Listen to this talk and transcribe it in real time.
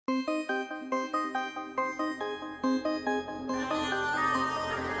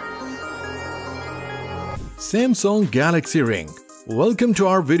Samsung Galaxy Ring. Welcome to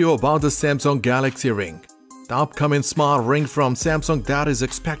our video about the Samsung Galaxy Ring, the upcoming smart ring from Samsung that is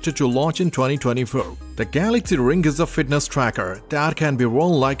expected to launch in 2024. The Galaxy Ring is a fitness tracker that can be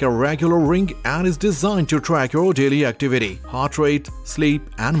worn like a regular ring and is designed to track your daily activity, heart rate, sleep,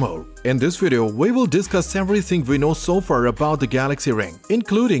 and more. In this video, we will discuss everything we know so far about the Galaxy Ring,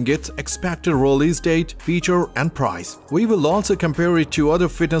 including its expected release date, feature, and price. We will also compare it to other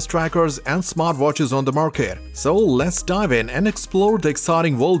fitness trackers and smartwatches on the market. So let's dive in and explore the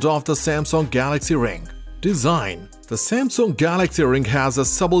exciting world of the Samsung Galaxy Ring. Design. The Samsung Galaxy Ring has a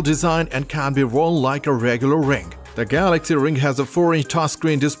supple design and can be worn like a regular ring. The Galaxy Ring has a 4-inch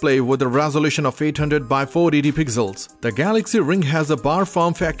touchscreen display with a resolution of 800 by 480 pixels. The Galaxy Ring has a bar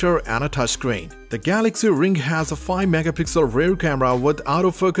form factor and a touchscreen. The Galaxy Ring has a 5-megapixel rear camera with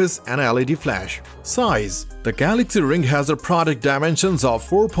autofocus and LED flash. Size. The Galaxy Ring has a product dimensions of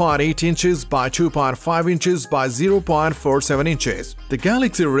 4.8 inches by 2.5 inches by 0.47 inches. The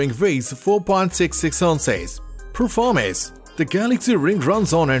Galaxy Ring weighs 4.66 ounces. Performance. The Galaxy Ring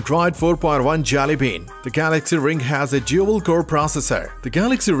runs on Android 4.1 Jelly Bean. The Galaxy Ring has a dual-core processor. The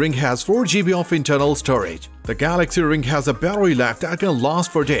Galaxy Ring has 4 GB of internal storage. The Galaxy Ring has a battery life that can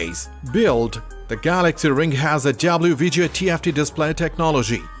last for days. Build. The Galaxy Ring has a WVGA TFT display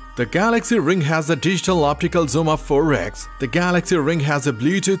technology. The Galaxy Ring has a digital optical zoom of 4x. The Galaxy Ring has a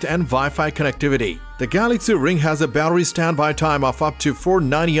Bluetooth and Wi-Fi connectivity. The Galaxy Ring has a battery standby time of up to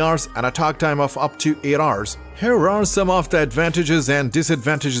 490 hours and a talk time of up to 8 hours. Here are some of the advantages and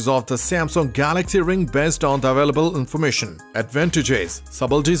disadvantages of the Samsung Galaxy Ring based on the available information. Advantages.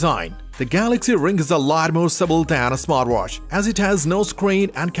 Supple design. The Galaxy Ring is a lot more supple than a smartwatch, as it has no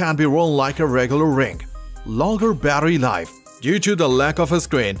screen and can be worn like a regular ring. Longer battery life. Due to the lack of a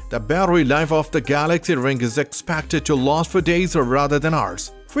screen, the battery life of the Galaxy Ring is expected to last for days rather than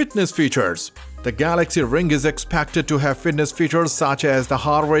hours. Fitness features. The Galaxy Ring is expected to have fitness features such as the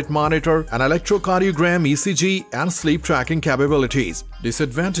heart rate monitor, an electrocardiogram ECG, and sleep tracking capabilities.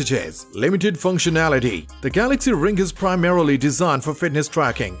 Disadvantages. Limited functionality. The Galaxy Ring is primarily designed for fitness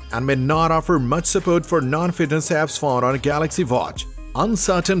tracking and may not offer much support for non-fitness apps found on a Galaxy Watch.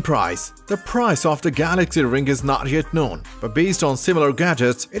 Uncertain price. The price of the Galaxy Ring is not yet known, but based on similar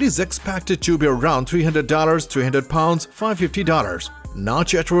gadgets, it is expected to be around $300, £300, $550.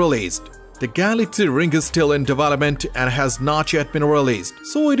 Not yet released. The Galaxy Ring is still in development and has not yet been released,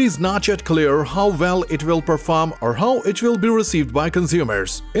 so it is not yet clear how well it will perform or how it will be received by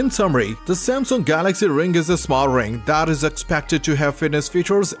consumers. In summary, the Samsung Galaxy Ring is a small ring that is expected to have fitness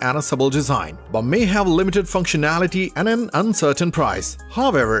features and a supple design, but may have limited functionality and an uncertain price.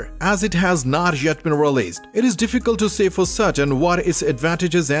 However, as it has not yet been released, it is difficult to say for certain what its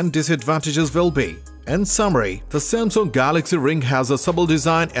advantages and disadvantages will be. In summary, the Samsung Galaxy Ring has a supple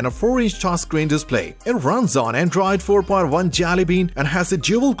design and a 4-inch touchscreen display. It runs on Android 4.1 Jelly Bean and has a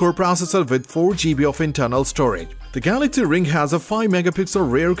dual-core processor with 4 GB of internal storage. The Galaxy Ring has a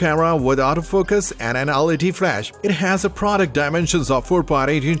 5-megapixel rear camera with autofocus and an LED flash. It has a product dimensions of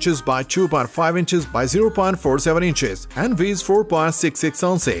 4.8 inches by 2.5 inches by 0.47 inches and weighs 4.66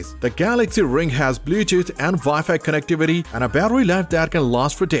 ounces. The Galaxy Ring has Bluetooth and Wi-Fi connectivity and a battery life that can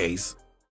last for days.